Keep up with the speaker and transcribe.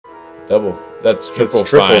double. That's triple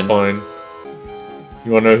fine.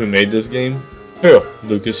 You wanna know who made this game? Who?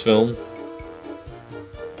 Lucasfilm.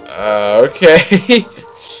 Okay.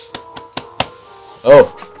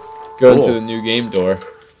 Oh, go into Cool. the new game door.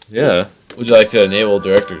 Yeah. Would you like to enable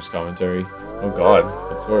director's commentary? Oh God.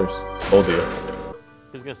 Of course. Told you.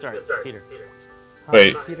 Who's gonna start? Peter.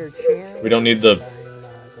 Wait. Peter Chan. We don't need the. I'm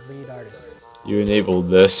the lead artist. You enabled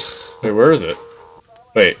this. Wait, where is it?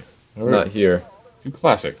 Wait. It's not here. Too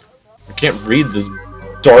classic. I can't read this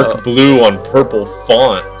dark blue on purple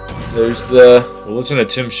font. There's the... We'll listen to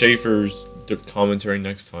Tim Schafer's commentary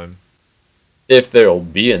next time. If there'll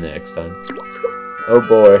be a next time. Oh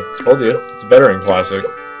boy. Told you. It's better in classic.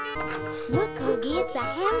 Look, Hoagie, it's a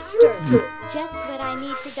hamster. Just what I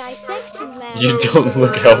need for dissection labs. You don't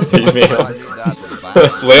look healthy, man.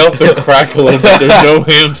 Lay off the crack a little bit. There's no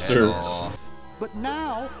hamster. But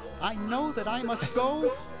now I know that I must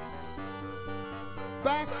go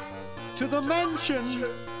back to the mansion.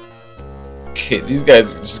 Okay, these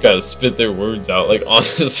guys just gotta spit their words out, like,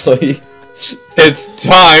 honestly. It's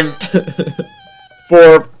time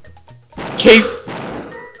for Case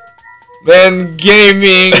Man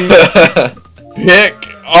Gaming pick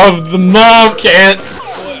of the month. Can't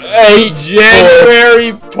wait.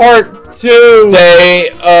 January part 2 day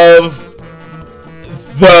of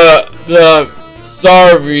the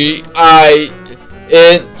sorry I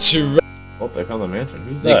interrupt. Oh, they found the mansion.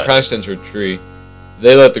 Who's They that? crashed into a tree.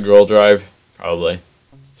 They let the girl drive, probably.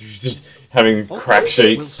 Just having crack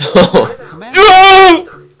shakes.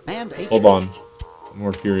 And Hold on. I'm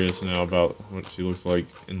more curious now about what she looks like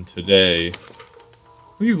in today.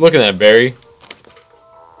 What are you looking at, Barry?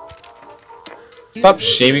 Stop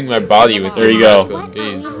shaming my body with There your you go. masculine What are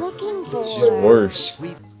gaze. you looking for? She's worse.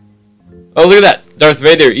 Oh, look at that! Darth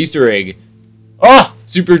Vader Easter egg. Ah!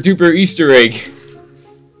 Super duper Easter egg.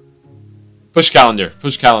 Push calendar.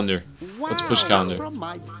 Push calendar. Let's push Wow, calendar. that's from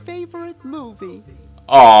my favorite movie.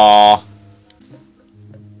 Aww.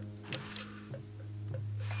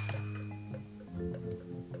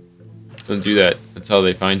 Don't do that. That's how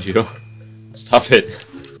they find you. Stop it.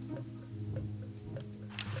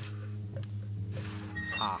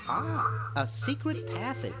 Aha! A secret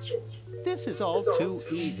passage. This is all too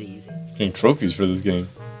easy. Getting trophies for this game.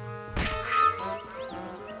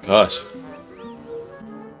 Gosh.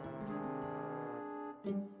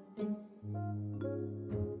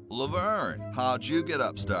 Laverne, how'd you get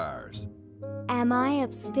upstairs? Am I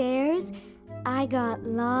upstairs? I got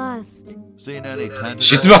lost. Seen any tentacle?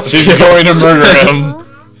 She's about to She's going to murder him.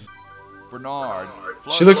 Bernard.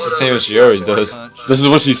 She looks the same as she always does. This is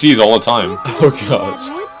what she sees all the time. Oh gosh.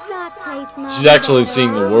 She's actually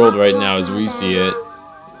seeing the world right now as we see it.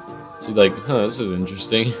 She's like, huh, this is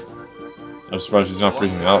interesting. I'm surprised she's not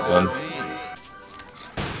freaking out then.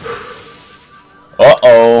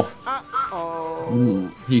 Uh-oh. Uh-oh.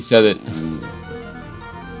 Ooh, he said it.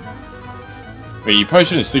 Wait, you probably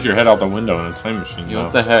shouldn't stick your head out the window in a time machine, You know,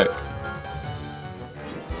 though. what the heck?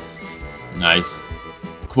 Nice.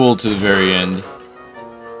 Cool to the very end.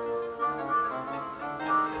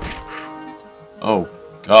 Oh,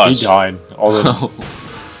 gosh. He died. All the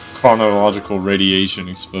chronological radiation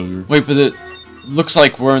exposure. Wait, but it looks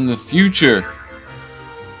like we're in the future.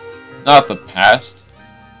 Not the past.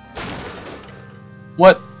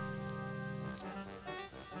 What?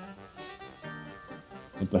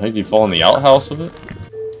 What the heck? You fall in the outhouse of it?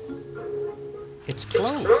 It's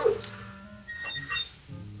closed.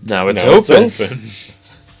 Now it's Now open. It's open.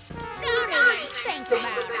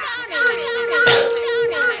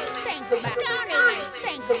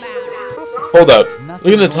 Hold up.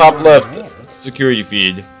 Look in the top left security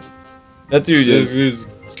feed. That dude is... He's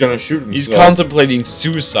gonna shoot himself. He's contemplating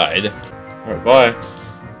suicide. Alright, bye.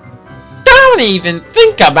 Don't even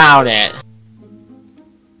think about it!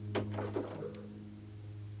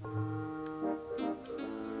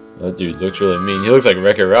 That dude looks really mean. He looks like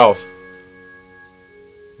Wreck-It Ralph.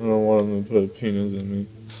 I don't want him to put a penis in me.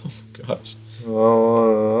 Oh gosh. I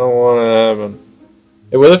don't want it to happen.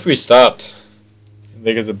 Hey, what if we stopped? I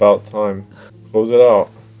think it's about time. Close it out.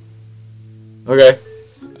 Okay.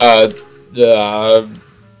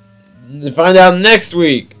 Find out next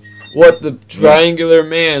week what the triangular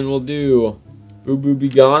man will do. Boo Boo be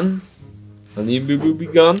gone? Honey Boo Boo be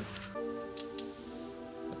gone?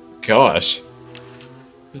 Gosh.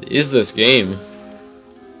 What is this game?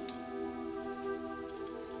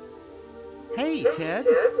 Hey, Ted.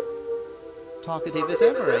 Talkative as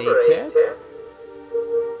ever, eh, Ted?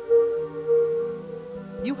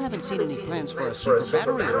 You haven't seen any plans for a super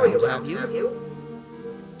battery round, have you?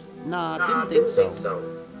 Nah, didn't think so.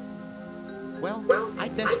 Well,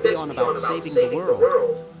 I'd best be on about saving the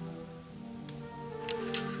world.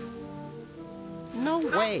 No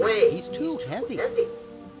way. He's too heavy.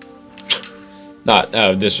 Not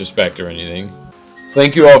out of disrespect or anything.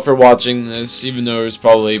 Thank you all for watching this, even though it was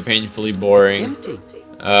probably painfully boring.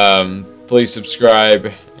 Please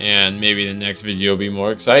subscribe, and maybe the next video will be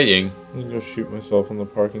more exciting. I'm gonna shoot myself in the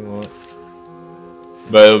parking lot.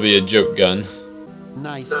 But it'll be a joke gun.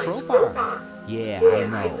 Nice crowbar. Yeah, I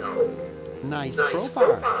know. Nice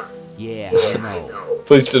crowbar. Yeah, I know.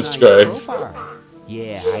 Please subscribe. Nice crowbar.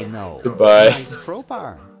 Yeah, I know. Goodbye. Nice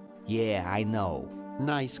crowbar. Yeah, I know.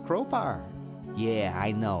 Nice crowbar. Yeah,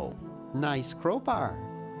 I know. Nice crowbar.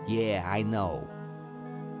 Yeah, I know.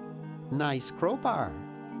 Nice crowbar.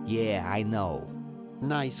 Yeah, I know.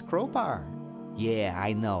 Nice crowbar. Yeah,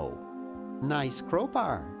 I know. Nice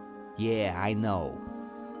crowbar. Yeah, I know.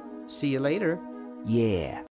 See you later. Yeah.